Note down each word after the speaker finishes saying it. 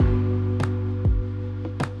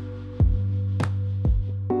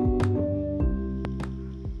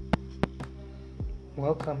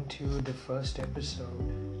welcome to the first episode.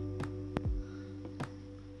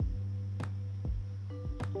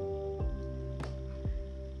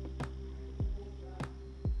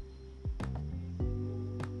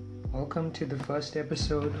 Welcome to the first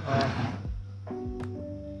episode of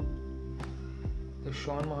the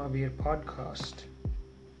Sean Mahavir podcast.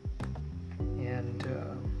 And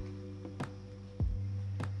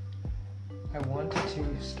I wanted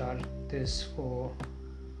to start this for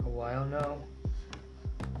a while now.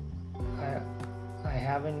 I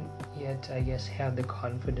haven't yet, had the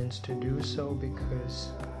confidence to do so because,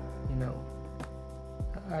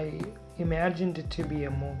 I imagined it to be a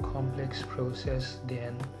more complex process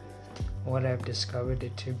than what I've discovered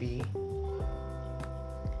it to be.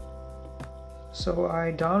 So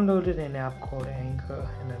I downloaded an app called Anchor,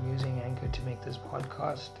 and I'm using Anchor to make this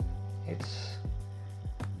podcast. It's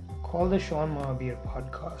called the Sean Mahavir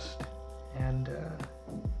podcast. And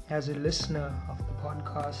as a listener of the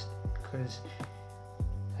podcast, because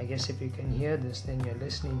I guess if you can hear this, then you're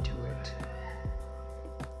listening to it.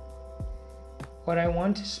 What I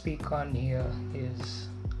want to speak on here is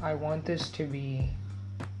I want this to be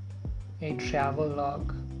a travel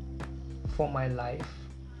log for my life,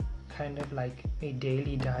 kind of like a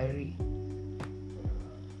daily diary.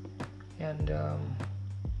 And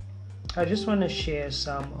I just want to share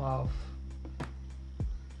some of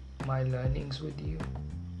my learnings with you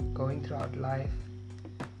going throughout life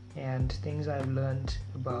and things I've learned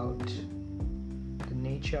about the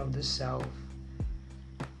nature of the self,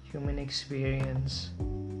 human experience,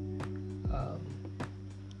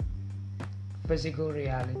 physical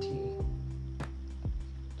reality.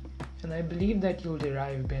 And I believe that you'll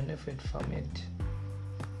derive benefit from it,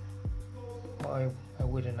 or I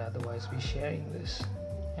wouldn't otherwise be sharing this.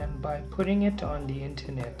 And by putting it on the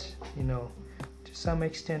internet, to some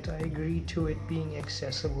extent I agree to it being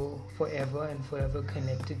accessible forever and forever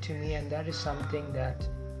connected to me, and that is something that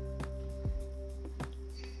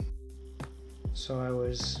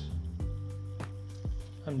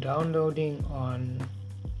I'm downloading on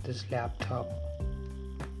this laptop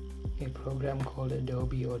a program called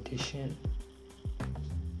Adobe Audition,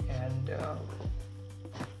 and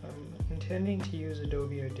I'm intending to use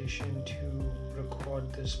Adobe Audition to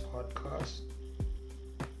record this podcast.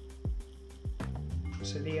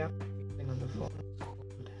 So the app on the phone is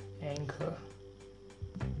called Anchor,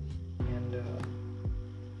 and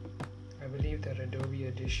I believe that Adobe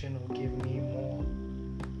Audition will give me more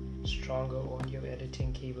stronger audio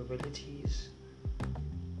editing capabilities.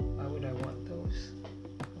 Why would I want those?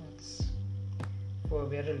 It's for a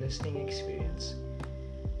better listening experience.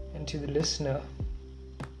 And to the listener,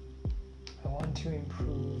 I want to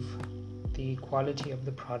improve the quality of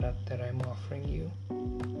the product that I'm offering you.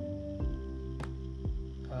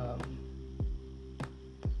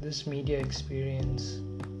 This media experience,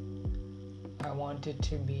 I want it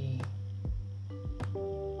to be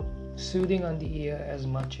soothing on the ear as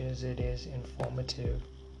much as it is informative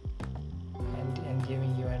and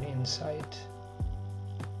giving you an insight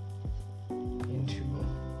into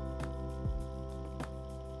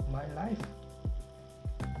my life.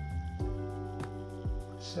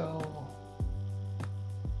 So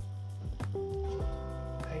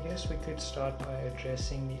I guess we could start by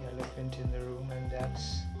addressing the elephant in the room, and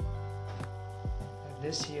that's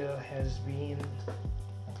this year has been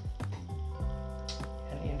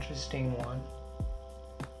an interesting one.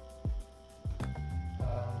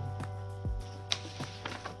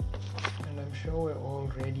 And I'm sure we're all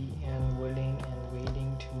ready and willing and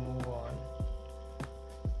waiting to move on.